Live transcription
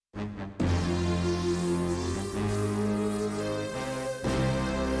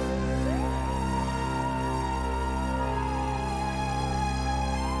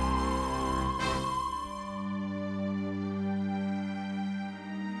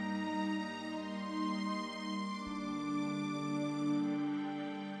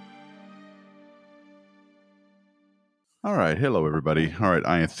All right. Hello, everybody. All right.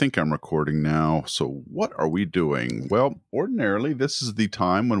 I think I'm recording now. So, what are we doing? Well, ordinarily, this is the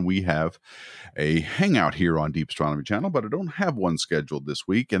time when we have a hangout here on Deep Astronomy Channel, but I don't have one scheduled this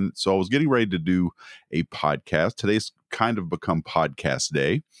week. And so I was getting ready to do a podcast. Today's kind of become podcast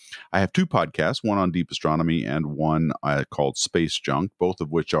day. I have two podcasts, one on deep astronomy and one called Space Junk, both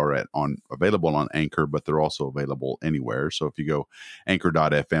of which are available on Anchor, but they're also available anywhere. So if you go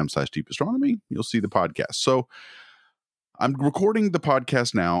anchor.fm/deep astronomy, you'll see the podcast. So I'm recording the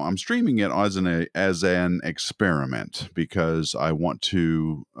podcast now. I'm streaming it as an experiment because I want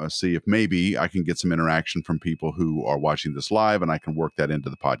to see if maybe I can get some interaction from people who are watching this live, and I can work that into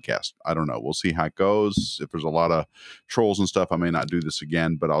the podcast. I don't know. We'll see how it goes. If there's a lot of trolls and stuff, I may not do this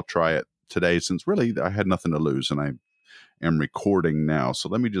again, but I'll try it today since really I had nothing to lose, and I am recording now. So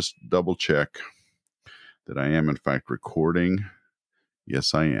let me just double check that I am in fact recording.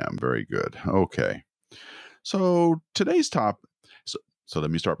 Yes, I am. Very good. Okay. So today's top. So let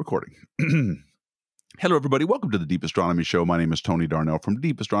me start recording. Hello, everybody. Welcome to the Deep Astronomy Show. My name is Tony Darnell from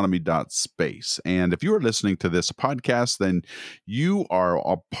deepastronomy.space. And if you are listening to this podcast, then you are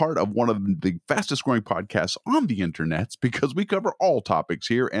a part of one of the fastest growing podcasts on the internet because we cover all topics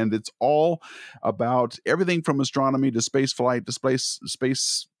here. And it's all about everything from astronomy to space flight to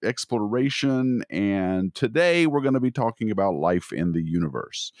space exploration. And today we're going to be talking about life in the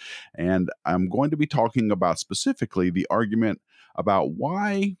universe. And I'm going to be talking about specifically the argument about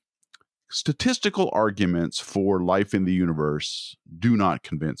why statistical arguments for life in the universe do not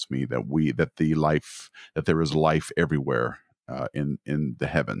convince me that there is life everywhere in the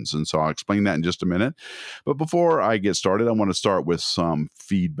heavens. And so I'll explain that in just a minute. But before I get started, I want to start with some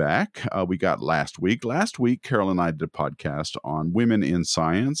feedback we got last week. Last week, Carol and I did a podcast on women in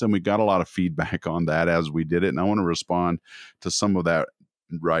science, and we got a lot of feedback on that as we did it. And I want to respond to some of that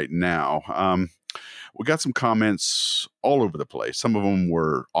right now. We got some comments all over the place. Some of them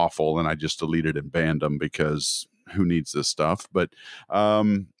were awful, and I just deleted and banned them because who needs this stuff? But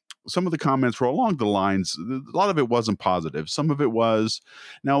some of the comments were along the lines, a lot of it wasn't positive. Some of it was.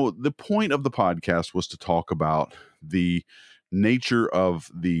 Now, the point of the podcast was to talk about the nature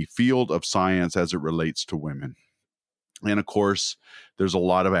of the field of science as it relates to women. And of course, there's a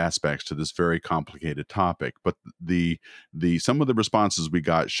lot of aspects to this very complicated topic, but the some of the responses we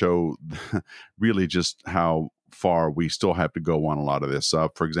got show really just how far we still have to go on a lot of this.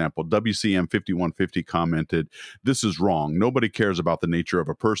 For example, WCM 5150 commented, "This is wrong. Nobody cares about the nature of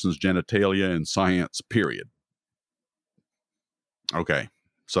a person's genitalia in science, period." Okay.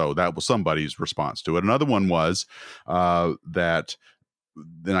 So that was somebody's response to it. Another one was that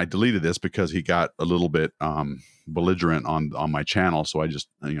then I deleted this because he got a little bit belligerent on my channel. So I just,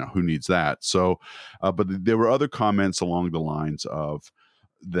 who needs that? So, but there were other comments along the lines of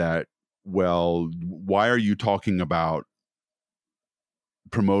that. Well, why are you talking about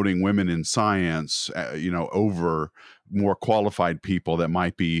promoting women in science, over more qualified people that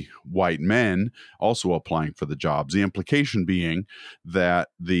might be white men also applying for the jobs? The implication being that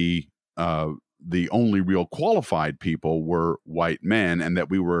the only real qualified people were white men, and that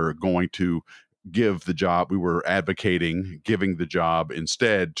we were going to give the job, we were advocating giving the job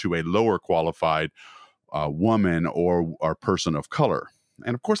instead to a lower qualified woman or person of color.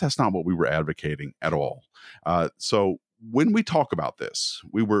 And of course, that's not what we were advocating at all. So when we talk about this,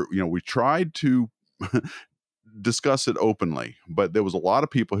 we tried to discuss it openly, but there was a lot of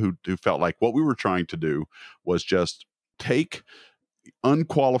people who felt like what we were trying to do was just take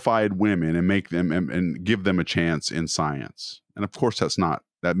unqualified women and make them and give them a chance in science. And of course,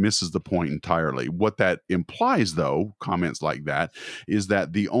 that misses the point entirely. What that implies, though, comments like that, is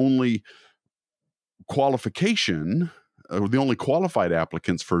that the only qualification or the only qualified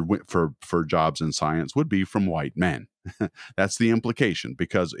applicants for jobs in science would be from white men. That's the implication,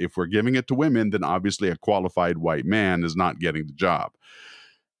 because if we're giving it to women, then obviously a qualified white man is not getting the job.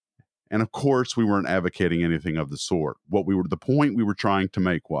 And of course, we weren't advocating anything of the sort. The point we were trying to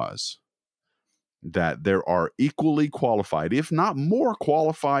make was that there are equally qualified, if not more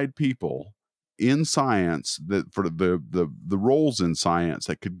qualified, people in science that for the roles in science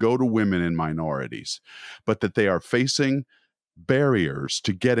that could go to women and minorities, but that they are facing barriers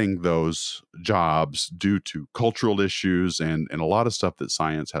to getting those jobs due to cultural issues and a lot of stuff that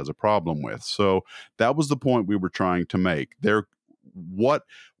science has a problem with. So that was the point we were trying to make. What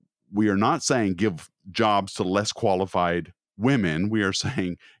we are not saying give jobs to less qualified women. We are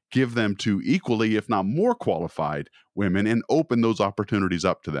saying give them to equally, if not more qualified women, and open those opportunities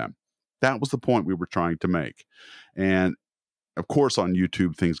up to them. That was the point we were trying to make. And of course, on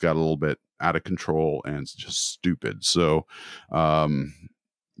YouTube, things got a little bit out of control and just stupid. So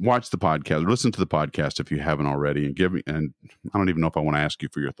watch the podcast, listen to the podcast if you haven't already, and and I don't even know if I want to ask you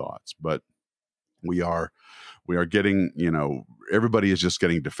for your thoughts, but we are getting, everybody is just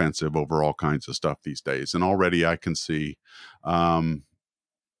getting defensive over all kinds of stuff these days. And already I can see, um,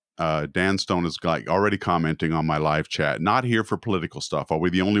 Dan Stone is like already commenting on my live chat. Not here for political stuff. Are we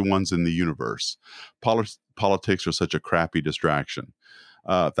the only ones in the universe? Politics are such a crappy distraction.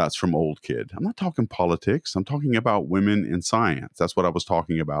 That's from Old Kid. I'm not talking politics. I'm talking about women in science. That's what I was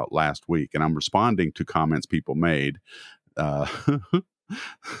talking about last week. And I'm responding to comments people made. Uh,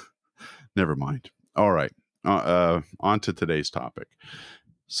 never mind. All right. On to today's topic.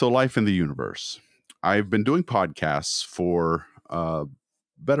 So, life in the universe. I've been doing podcasts for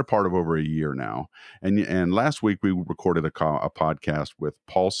better part of over a year now, and last week we recorded a podcast with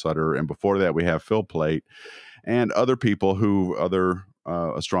Paul Sutter, and before that we have Phil Plait and other people other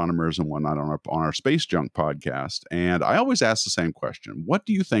astronomers and whatnot on our Space Junk podcast. And I always ask the same question: what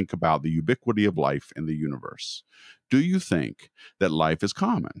do you think about the ubiquity of life in the universe? Do you think that life is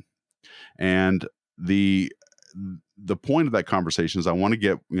common? And the point of that conversation is I want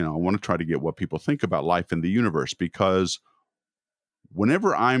to try to get what people think about life in the universe, because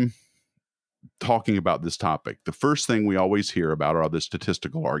whenever I'm talking about this topic, the first thing we always hear about are the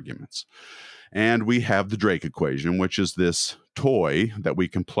statistical arguments. And we have the Drake equation, which is this toy that we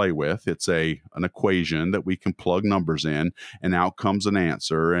can play with. It's an equation that we can plug numbers in, and out comes an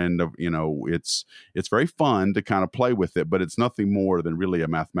answer. And it's very fun to kind of play with it, but it's nothing more than really a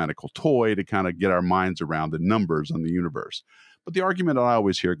mathematical toy to kind of get our minds around the numbers in the universe. But the argument I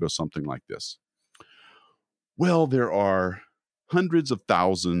always hear goes something like this: well, there are hundreds of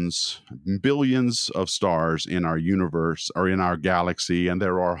thousands, billions of stars in our universe or in our galaxy, and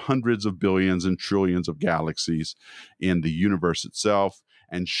there are hundreds of billions and trillions of galaxies in the universe itself.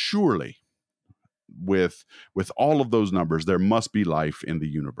 And surely, with all of those numbers, there must be life in the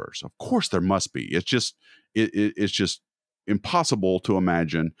universe. Of course, there must be. It's just impossible to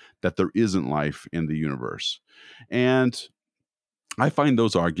imagine that there isn't life in the universe. And I find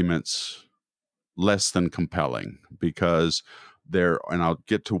those arguments less than compelling, because and I'll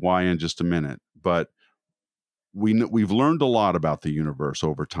get to why in just a minute, but we've learned a lot about the universe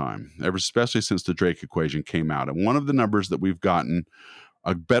over time, especially since the Drake equation came out. And one of the numbers that we've gotten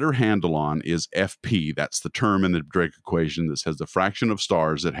a better handle on is FP. That's the term in the Drake equation that says the fraction of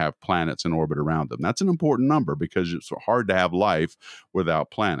stars that have planets in orbit around them. That's an important number because it's hard to have life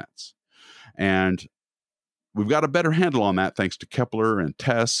without planets. And we've got a better handle on that thanks to Kepler and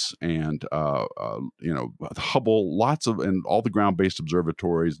TESS and Hubble, and all the ground-based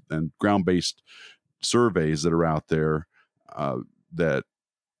observatories and ground-based surveys that are out there that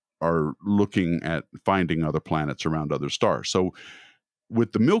are looking at finding other planets around other stars. So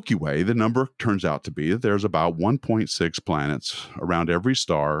with the Milky Way, the number turns out to be that there's about 1.6 planets around every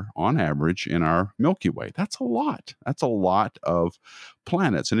star on average in our Milky Way. That's a lot. That's a lot of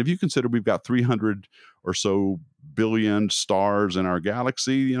planets. And if you consider we've got 300 or so billion stars in our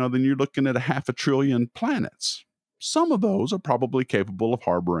galaxy, then you're looking at 500 billion planets. Some of those are probably capable of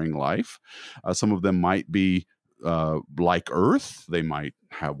harboring life. Some of them might be like Earth. They might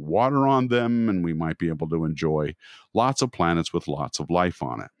have water on them, and we might be able to enjoy lots of planets with lots of life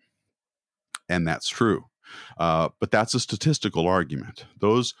on it. And that's true. But that's a statistical argument.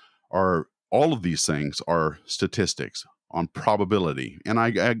 All of these things are statistics on probability. And I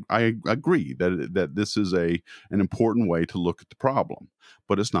agree that this is an important way to look at the problem,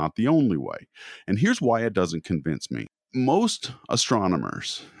 but it's not the only way. And here's why it doesn't convince me. Most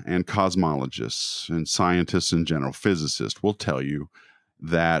astronomers and cosmologists and scientists in general, physicists, will tell you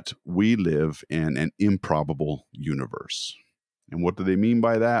that we live in an improbable universe. And what do they mean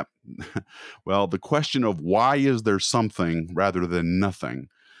by that? Well, the question of why is there something rather than nothing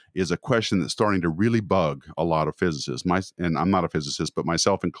is a question that's starting to really bug a lot of physicists. And I'm not a physicist, but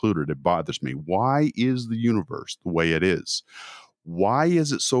myself included, it bothers me. Why is the universe the way it is? Why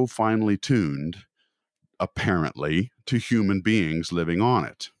is it so finely tuned, apparently, to human beings living on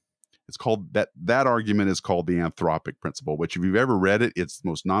it? It's called that argument is called the anthropic principle, which if you've ever read it, it's the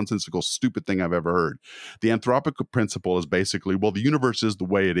most nonsensical, stupid thing I've ever heard. The anthropic principle is basically, well, the universe is the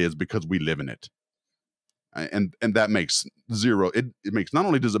way it is because we live in it. And that makes it makes, not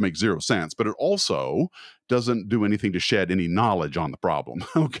only does it make zero sense, but it also doesn't do anything to shed any knowledge on the problem.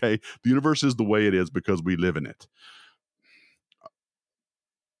 Okay. The universe is the way it is because we live in it.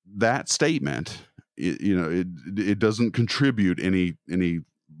 That statement, it doesn't contribute any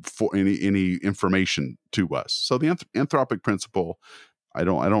information to us. So the anthropic principle,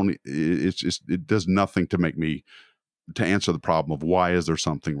 it does nothing to answer the problem of why is there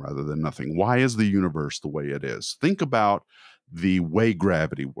something rather than nothing. Why is the universe the way it is? Think about the way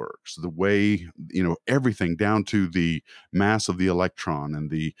gravity works, the way, everything down to the mass of the electron and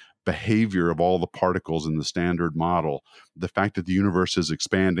the behavior of all the particles in the standard model, the fact that the universe is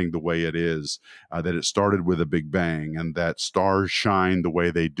expanding the way it is, that it started with a big bang, and that stars shine the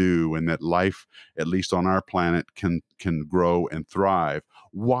way they do, and that life, at least on our planet, can grow and thrive.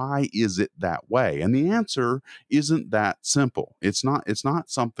 Why is it that way? And the answer isn't that simple. It's not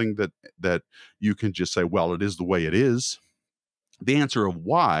something that you can just say, well, it is the way it is. The answer of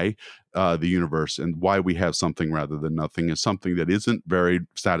why the universe and why we have something rather than nothing is something that isn't very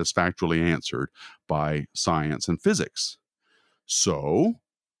satisfactorily answered by science and physics. So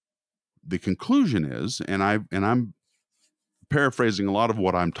the conclusion is, and I'm paraphrasing a lot of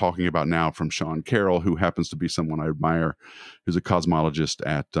what I'm talking about now from Sean Carroll, who happens to be someone I admire, who's a cosmologist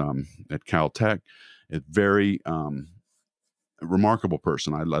at Caltech. A very remarkable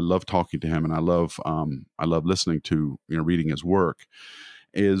person. I love talking to him, and I love listening to, reading his work.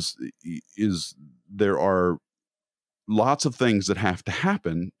 Is there are lots of things that have to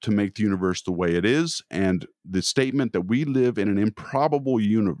happen to make the universe the way it is, and the statement that we live in an improbable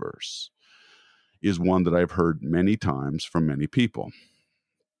universe is one that I've heard many times from many people.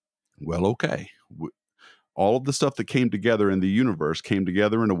 Well, okay. All of the stuff that came together in the universe came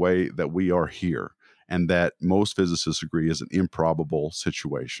together in a way that we are here, and that most physicists agree is an improbable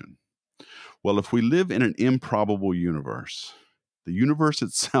situation. Well, if we live in an improbable universe, the universe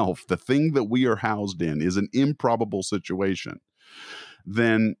itself, the thing that we are housed in, is an improbable situation,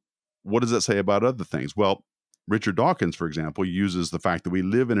 then what does that say about other things? Well, Richard Dawkins, for example, uses the fact that we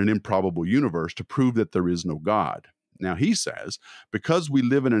live in an improbable universe to prove that there is no God. Now, he says, because we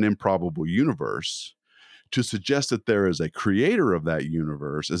live in an improbable universe, to suggest that there is a creator of that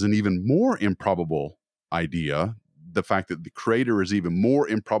universe is an even more improbable idea. The fact that the creator is even more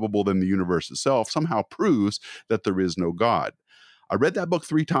improbable than the universe itself somehow proves that there is no God. I read that book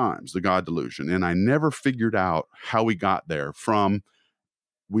 3 times, The God Delusion, and I never figured out how we got there from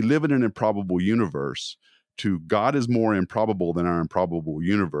we live in an improbable universe to God is more improbable than our improbable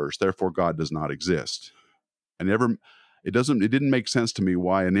universe, therefore God does not exist. It didn't make sense to me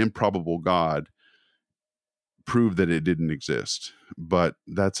why an improbable God proved that it didn't exist. But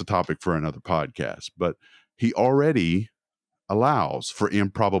that's a topic for another podcast. But he already allows for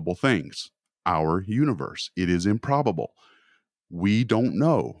improbable things. Our universe, it is improbable. We don't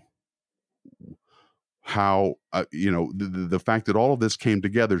know how, the fact that all of this came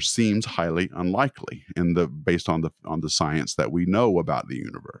together seems highly unlikely based on the science that we know about the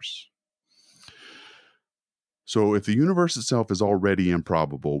universe. So if the universe itself is already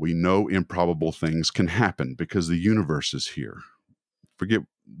improbable, we know improbable things can happen because the universe is here. Forget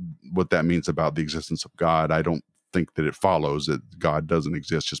what that means about the existence of God. I don't think that it follows that God doesn't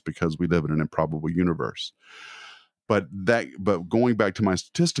exist just because we live in an improbable universe. But going back to my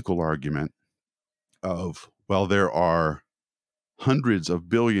statistical argument of, well, there are hundreds of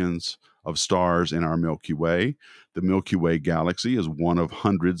billions of stars in our Milky Way. The Milky Way galaxy is one of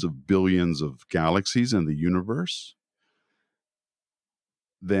hundreds of billions of galaxies in the universe.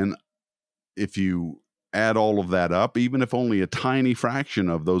 Then if you add all of that up, even if only a tiny fraction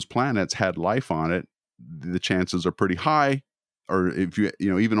of those planets had life on it, the chances are pretty high. Or if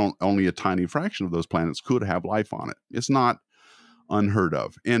even only a tiny fraction of those planets could have life on it. It's not unheard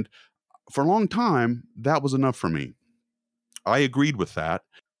of. And for a long time, that was enough for me. I agreed with that.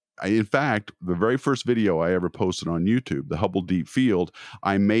 In fact, the very first video I ever posted on YouTube, the Hubble Deep Field,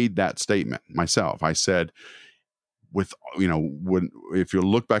 I made that statement myself. I said, if you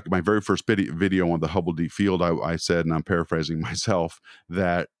look back at my very first video on the Hubble Deep Field, I said, and I'm paraphrasing myself,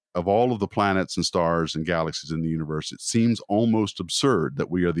 that of all of the planets and stars and galaxies in the universe, it seems almost absurd that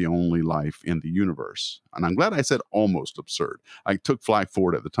we are the only life in the universe. And I'm glad I said almost absurd. I took flack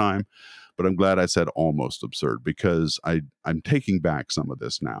for it at the time, but I'm glad I said almost absurd because I'm taking back some of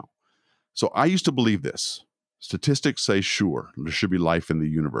this now. So I used to believe this. Statistics say, sure, there should be life in the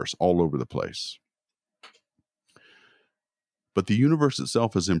universe all over the place. But the universe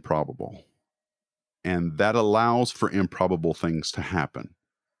itself is improbable, and that allows for improbable things to happen.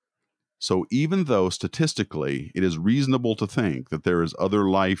 So even though statistically it is reasonable to think that there is other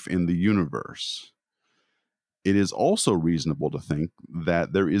life in the universe, it is also reasonable to think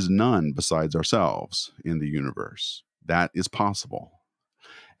that there is none besides ourselves in the universe. That is possible.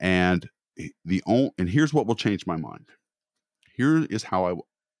 And here's what will change my mind. Here is how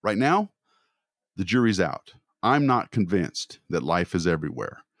right now, the jury's out. I'm not convinced that life is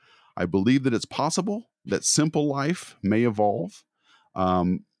everywhere. I believe that it's possible that simple life may evolve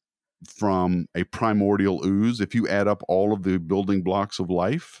from a primordial ooze. If you add up all of the building blocks of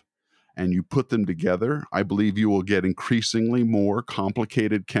life and you put them together, I believe you will get increasingly more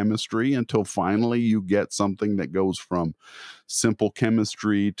complicated chemistry until finally you get something that goes from simple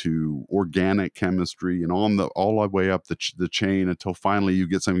chemistry to organic chemistry and all the way up the chain until finally you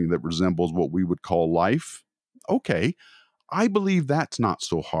get something that resembles what we would call life. Okay, I believe that's not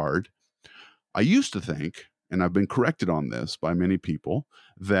so hard. I used to think, and I've been corrected on this by many people,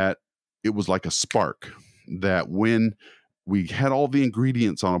 that it was like a spark, that when we had all the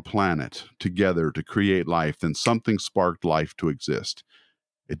ingredients on a planet together to create life, then something sparked life to exist.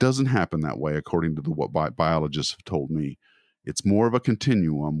 It doesn't happen that way, according to what biologists have told me. It's more of a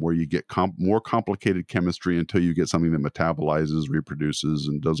continuum where you get more complicated chemistry until you get something that metabolizes, reproduces,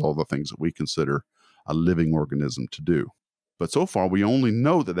 and does all the things that we consider a living organism to do. But so far, we only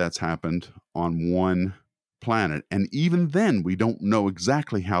know that that's happened on one planet. And even then, we don't know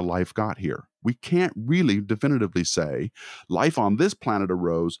exactly how life got here. We can't really definitively say life on this planet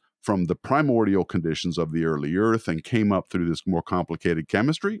arose from the primordial conditions of the early Earth and came up through this more complicated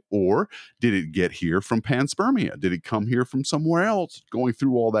chemistry, or did it get here from panspermia? Did it come here from somewhere else, going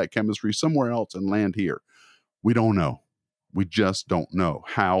through all that chemistry somewhere else and land here? We don't know. We just don't know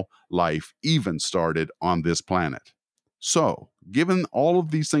how life even started on this planet. So, given all of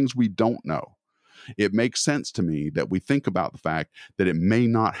these things we don't know, it makes sense to me that we think about the fact that it may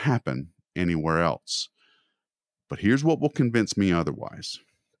not happen anywhere else. But here's what will convince me otherwise.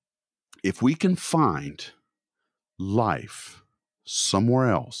 If we can find life somewhere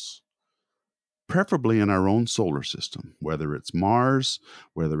else, preferably in our own solar system, whether it's Mars,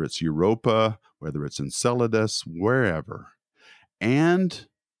 whether it's Europa, whether it's Enceladus, wherever, and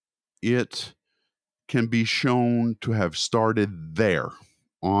it can be shown to have started there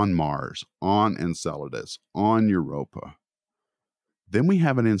on Mars, on Enceladus, on Europa, then we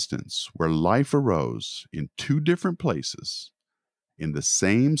have an instance where life arose in two different places in the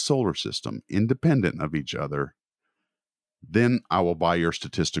same solar system, independent of each other. Then I will buy your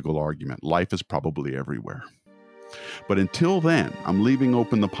statistical argument. Life is probably everywhere. But until then, I'm leaving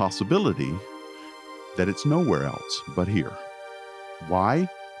open the possibility that it's nowhere else but here. Why?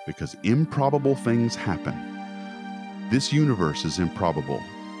 Because improbable things happen. This universe is improbable.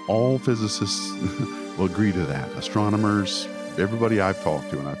 All physicists will agree to that. Astronomers, everybody I've talked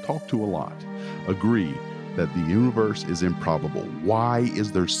to, and I've talked to a lot, agree that the universe is improbable. Why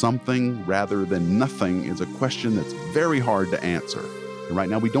is there something rather than nothing is a question that's very hard to answer. And right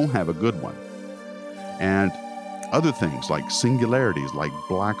now we don't have a good one. And other things like singularities, like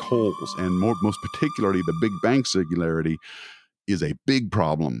black holes, and most particularly the Big Bang singularity, is a big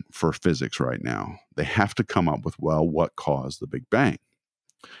problem for physics right now. They have to come up with, well, what caused the Big Bang?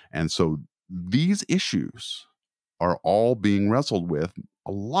 And so these issues are all being wrestled with.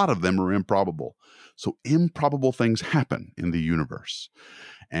 A lot of them are improbable. So improbable things happen in the universe.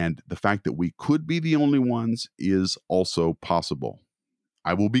 And the fact that we could be the only ones is also possible.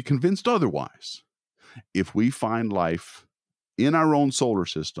 I will be convinced otherwise if we find life in our own solar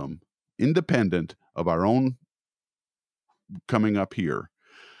system, independent of our own coming up here.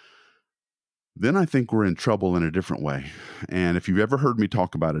 Then I think we're in trouble in a different way. And if you've ever heard me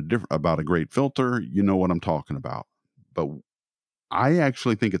talk about a great filter, you know what I'm talking about. But I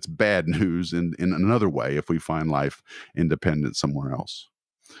actually think it's bad news in another way if we find life independent somewhere else.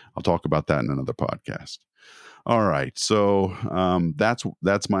 I'll talk about that in another podcast. All right, so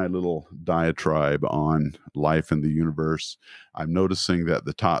that's my little diatribe on life in the universe. I'm noticing that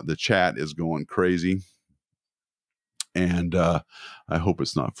the chat is going crazy, and I hope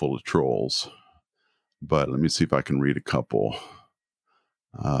it's not full of trolls. But let me see if I can read a couple.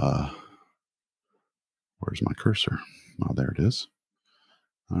 Where's my cursor? Oh, there it is.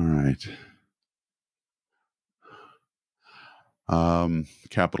 All right.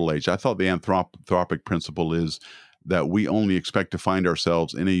 Capital H. I thought the anthropic principle is that we only expect to find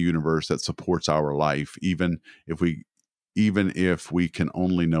ourselves in a universe that supports our life, even if we can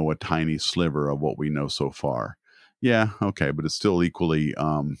only know a tiny sliver of what we know so far. Yeah, okay, but it's still equally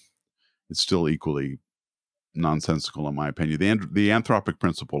nonsensical in my opinion. The anthropic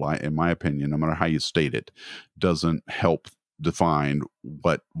principle, in my opinion, no matter how you state it, doesn't help define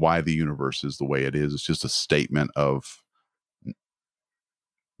why the universe is the way it is. It's just a statement of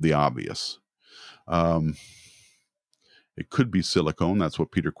the obvious. It could be silicone. That's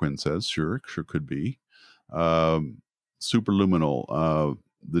what Peter Quinn says. Sure could be. Superluminal.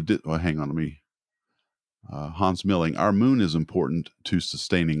 Hang on, let me. Hans Milling, our moon is important to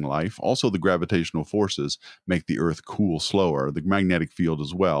sustaining life. Also, the gravitational forces make the Earth cool slower, the magnetic field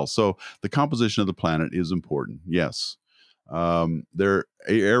as well. So the composition of the planet is important, yes. They're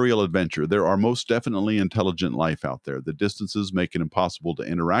aerial adventure. There are most definitely intelligent life out there. The distances make it impossible to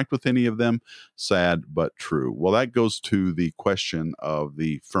interact with any of them. Sad but true. Well, that goes to the question of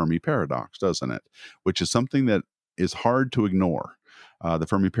the Fermi paradox, doesn't it? Which is something that is hard to ignore. The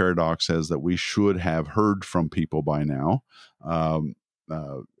Fermi paradox says that we should have heard from people by now.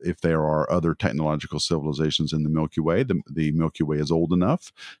 If there are other technological civilizations in the Milky Way, the Milky Way is old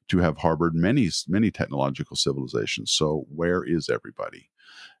enough to have harbored many technological civilizations. So where is everybody?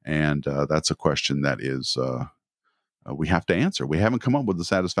 And that's a question that is we have to answer. We haven't come up with a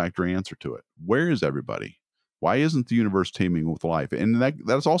satisfactory answer to it. Where is everybody? Why isn't the universe teeming with life? And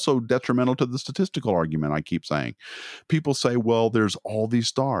that's also detrimental to the statistical argument I keep saying. People say, well, there's all these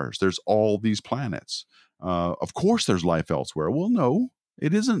stars, there's all these planets. Of course, there's life elsewhere. Well, no,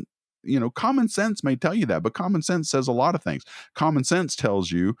 it isn't. Common sense may tell you that, but common sense says a lot of things. Common sense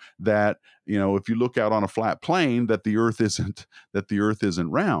tells you that, if you look out on a flat plane, that the Earth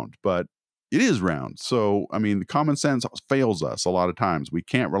isn't round, but it is round. So, I mean, the common sense fails us a lot of times. We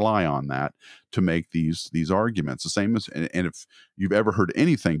can't rely on that to make these arguments. The same as, and if you've ever heard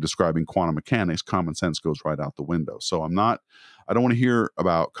anything describing quantum mechanics, common sense goes right out the window. So I don't want to hear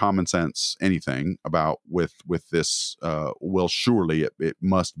about common sense anything about with this. Well, surely it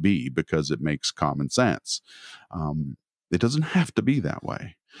must be because it makes common sense. It doesn't have to be that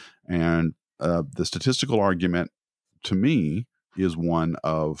way. And the statistical argument to me is one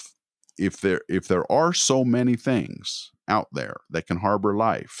of, if there are so many things out there that can harbor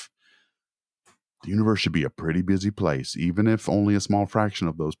life, the universe should be a pretty busy place, even if only a small fraction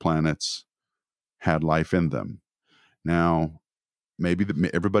of those planets had life in them. Now, maybe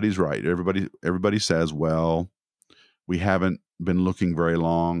everybody's right. Everybody says, well, we haven't been looking very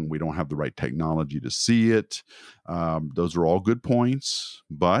long. We don't have the right technology to see it. Those are all good points,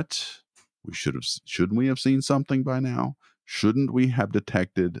 but shouldn't we have seen something by now? Shouldn't we have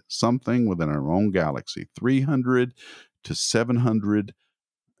detected something within our own galaxy? 300 to 700,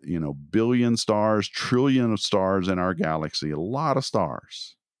 billion stars, trillion of stars in our galaxy, a lot of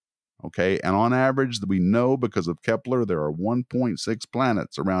stars. Okay. And on average, we know because of Kepler, there are 1.6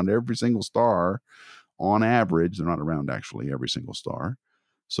 planets around every single star. On average, they're not around actually every single star.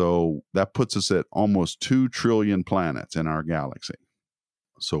 So that puts us at almost 2 trillion planets in our galaxy.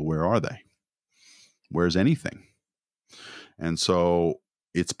 So where are they? Where's anything? And so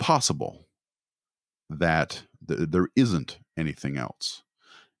it's possible that there isn't anything else.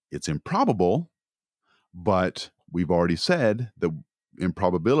 It's improbable, but we've already said that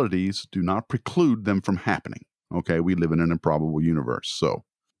improbabilities do not preclude them from happening. Okay, we live in an improbable universe. So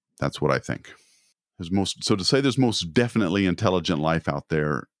that's what I think. So to say there's most definitely intelligent life out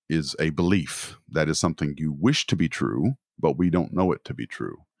there is a belief. That is something you wish to be true, but we don't know it to be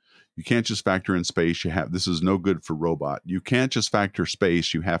true. You can't just factor in space. This is no good for robot. You can't just factor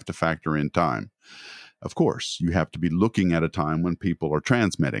space. You have to factor in time. Of course, you have to be looking at a time when people are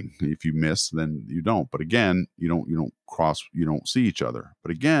transmitting. If you miss, then you don't. But again, you don't see each other.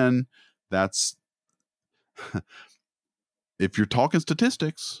 But again, that's if you're talking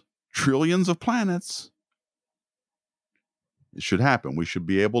statistics, trillions of planets, it should happen. We should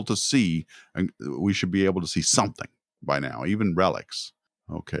be able to see, and we should be able to see something by now, even relics.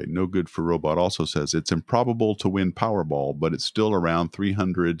 Okay, no good for robot also says it's improbable to win Powerball, but it's still around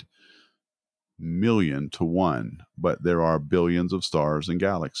 300 million to 1, but there are billions of stars and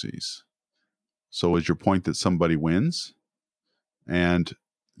galaxies. So is your point that somebody wins? And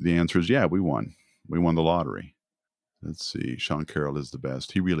the answer is, yeah, we won. We won the lottery. Let's see. Sean Carroll is the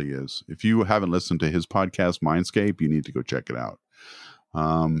best. He really is. If you haven't listened to his podcast, Mindscape, you need to go check it out.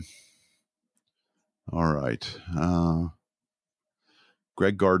 All right.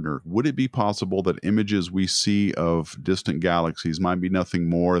 Greg Gardner, would it be possible that images we see of distant galaxies might be nothing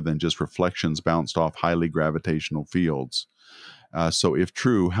more than just reflections bounced off highly gravitational fields? So if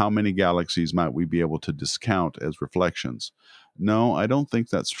true, how many galaxies might we be able to discount as reflections? No, I don't think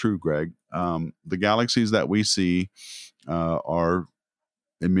that's true, Greg. The galaxies that we see are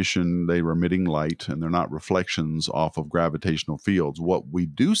they were emitting light, and they're not reflections off of gravitational fields. What we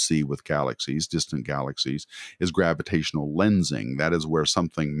do see with galaxies, distant galaxies, is gravitational lensing. That is where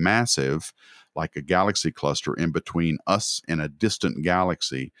something massive, like a galaxy cluster in between us and a distant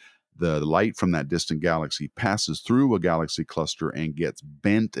galaxy, the light from that distant galaxy passes through a galaxy cluster and gets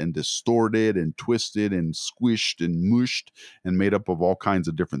bent and distorted and twisted and squished and mushed and made up of all kinds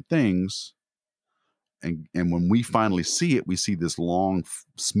of different things. And when we finally see it, we see this long,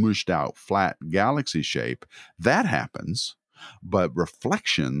 smooshed out, flat galaxy shape. That happens, but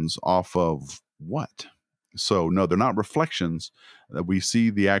reflections off of what? So no, they're not reflections. We see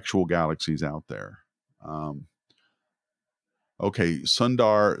the actual galaxies out there. Okay,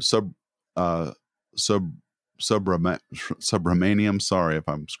 Sundar uh, Sub Subramaniam. Sorry if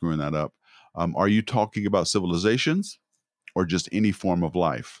I'm screwing that up. Are you talking about civilizations or just any form of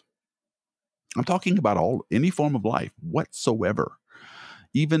life? I'm talking about any form of life whatsoever,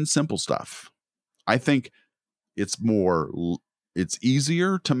 even simple stuff. I think it's it's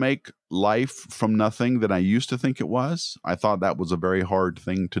easier to make life from nothing than I used to think it was. I thought that was a very hard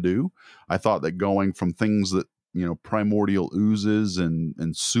thing to do. I thought that going from things that, primordial oozes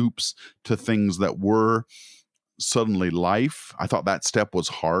and soups to things that were suddenly life, I thought that step was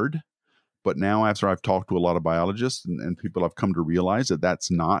hard. But now, after I've talked to a lot of biologists and people, I've come to realize that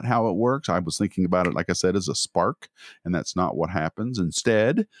that's not how it works. I was thinking about it, like I said, as a spark, and that's not what happens.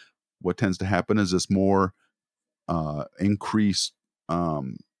 Instead, what tends to happen is this more increased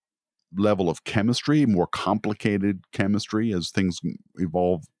um, level of chemistry, more complicated chemistry as things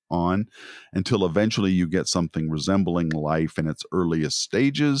evolve on, until eventually you get something resembling life in its earliest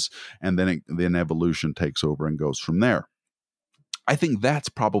stages, and then evolution takes over and goes from there. I think that's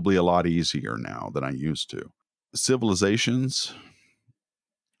probably a lot easier now than I used to. Civilizations,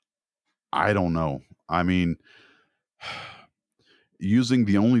 I don't know. I mean, using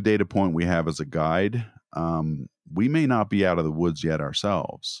the only data point we have as a guide, we may not be out of the woods yet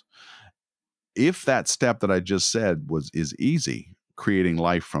ourselves. If that step that I just said is easy, creating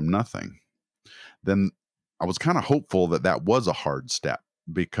life from nothing, then I was kind of hopeful that that was a hard step,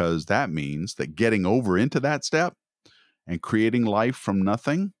 because that means that getting over into that step and creating life from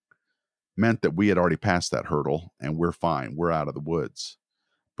nothing meant that we had already passed that hurdle and we're fine. We're out of the woods.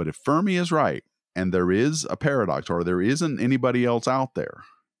 But if Fermi is right and there is a paradox, or there isn't anybody else out there,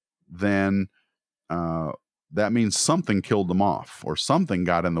 then uh, that means something killed them off, or something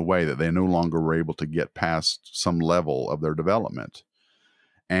got in the way that they no longer were able to get past some level of their development.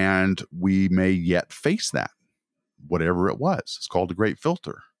 And we may yet face that, whatever it was. It's called the Great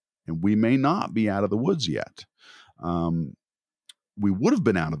Filter. And we may not be out of the woods yet. We would have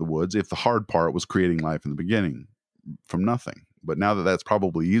been out of the woods if the hard part was creating life in the beginning from nothing. But now that that's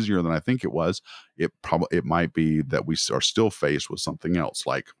probably easier than I think it was, it might be that we are still faced with something else,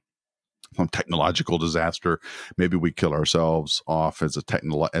 like some technological disaster. Maybe we kill ourselves off as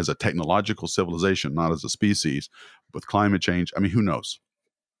a technological civilization, not as a species, with climate change. I mean, who knows?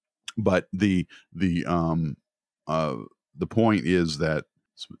 But uh, the point is that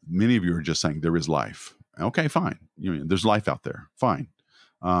many of you are just saying there is life. Okay, fine. There's life out there. Fine.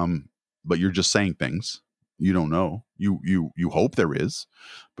 But you're just saying things. You don't know. You hope there is,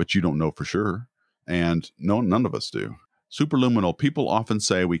 but you don't know for sure. And no, none of us do. Superluminal, people often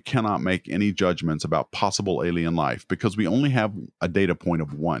say we cannot make any judgments about possible alien life because we only have a data point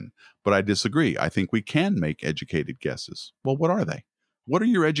of one. But I disagree. I think we can make educated guesses. Well, what are they? What are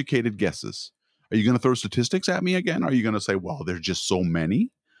your educated guesses? Are you going to throw statistics at me again? Are you going to say, well, there's just so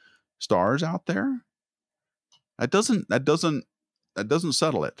many stars out there? That doesn't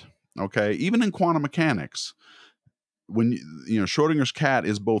settle it. Okay? Even in quantum mechanics, when Schrodinger's cat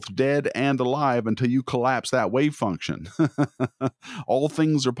is both dead and alive until you collapse that wave function. All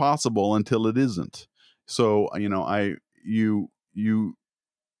things are possible until it isn't. So you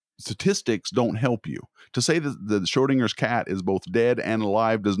statistics don't help you. To say that the Schrodinger's cat is both dead and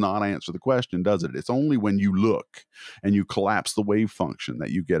alive does not answer the question, does it? It's only when you look and you collapse the wave function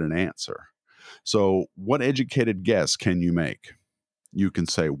that you get an answer. So what educated guess can you make? You can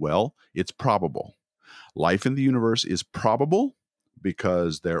say, well, it's probable. Life in the universe is probable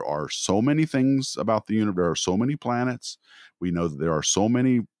because there are so many things about the universe. There are so many planets. We know that there are so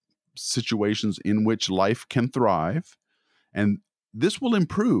many situations in which life can thrive. And this will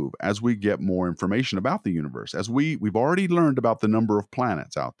improve as we get more information about the universe. As we've already learned about the number of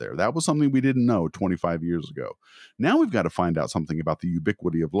planets out there. That was something we didn't know 25 years ago. Now we've got to find out something about the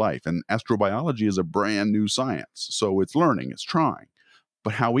ubiquity of life. And astrobiology is a brand new science. So it's learning, it's trying.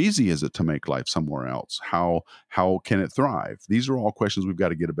 But how easy is it to make life somewhere else? How can it thrive? These are all questions we've got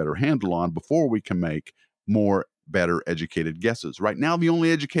to get a better handle on before we can make better educated guesses. Right now, the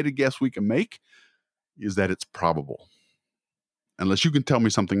only educated guess we can make is that it's probable. Unless you can tell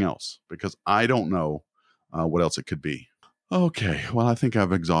me something else, because I don't know what else it could be. Okay, well, I think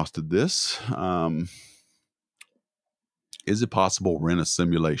I've exhausted this. Is it possible we're in a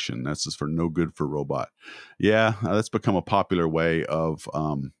simulation? That's just for no good for robot. Yeah, that's become a popular way of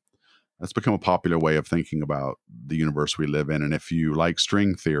thinking about the universe we live in. And if you like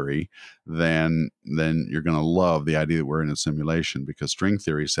string theory, then you're going to love the idea that we're in a simulation, because string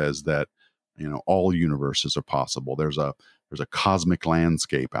theory says that all universes are possible. There's there's a cosmic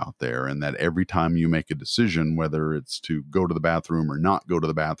landscape out there, and that every time you make a decision, whether it's to go to the bathroom or not go to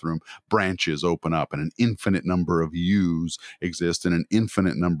the bathroom, branches open up and an infinite number of yous exist in an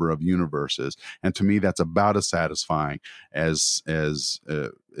infinite number of universes. And to me, that's about as satisfying as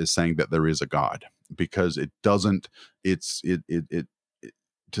saying that there is a God, because it doesn't, it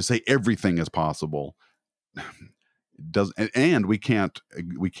to say everything is possible does, and we can't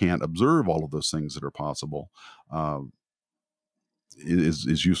observe all of those things that are possible, uh,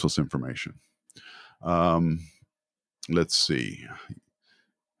 is useless information. Let's see.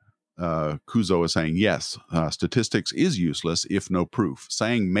 Kuzo is saying, yes, statistics is useless if no proof.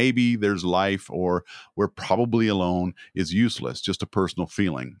 Saying maybe there's life or we're probably alone is useless, just a personal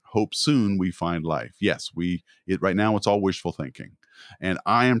feeling. Hope soon we find life. Yes, right now it's all wishful thinking. And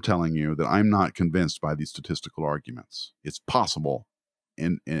I am telling you that I'm not convinced by these statistical arguments. It's possible,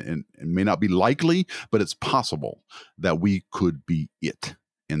 and it may not be likely, but it's possible that we could be it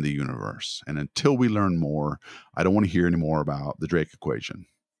in the universe. And until we learn more, I don't want to hear any more about the Drake equation.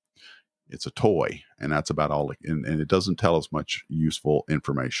 It's a toy, and that's about all. And it doesn't tell us much useful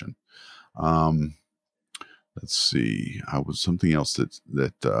information. Let's see. I was something else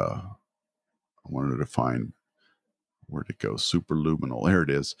that I wanted to find. Where'd it go? Superluminal. There it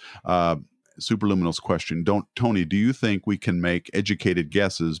is. Superluminal's question. Tony, do you think we can make educated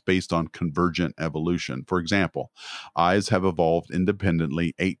guesses based on convergent evolution? For example, eyes have evolved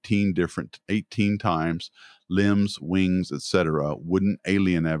independently 18 times, limbs, wings, etc. Wouldn't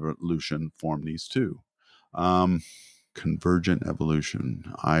alien evolution form these too? Convergent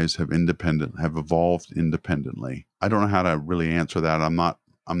evolution. Eyes have evolved independently. I don't know how to really answer that. I'm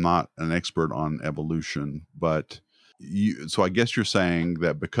not an expert on evolution, but so I guess you're saying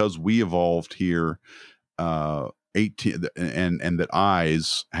that because we evolved here 18, and that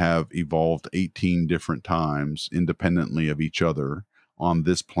eyes have evolved 18 different times independently of each other on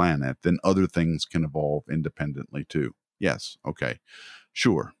this planet, then other things can evolve independently too. Yes. Okay.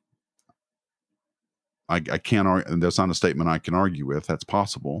 Sure. I can't argue. That's not a statement I can argue with. That's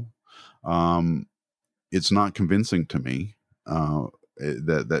possible. It's not convincing to me.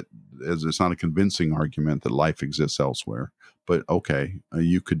 That as it's not a convincing argument that life exists elsewhere. But okay,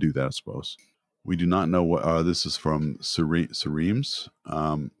 you could do that, I suppose. We do not know what this is from Serems.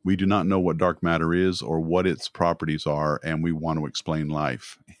 We do not know what dark matter is or what its properties are, and we want to explain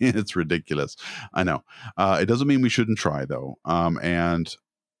life. It's ridiculous. I know. It doesn't mean we shouldn't try, though. And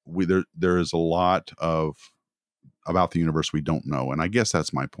there is a lot about the universe we don't know, and I guess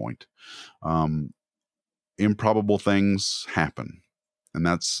that's my point. Improbable things happen, and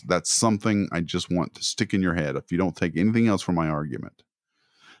that's something I just want to stick in your head. If you don't take anything else from my argument,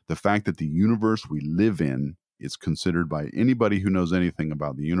 the fact that the universe we live in is considered by anybody who knows anything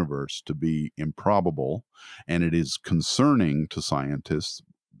about the universe to be improbable, and it is concerning to scientists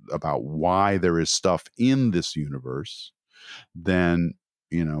about why there is stuff in this universe, then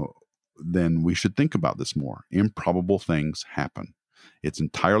then we should think about this more. Improbable things happen. It's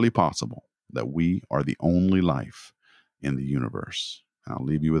entirely possible that we are the only life in the universe. I'll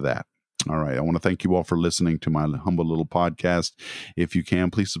leave you with that. All right. I want to thank you all for listening to my humble little podcast. If you can,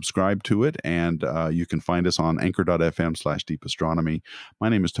 please subscribe to it. And you can find us on anchor.fm/deep astronomy. My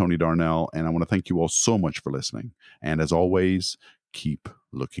name is Tony Darnell, and I want to thank you all so much for listening. And as always, keep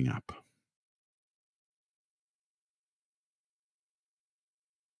looking up.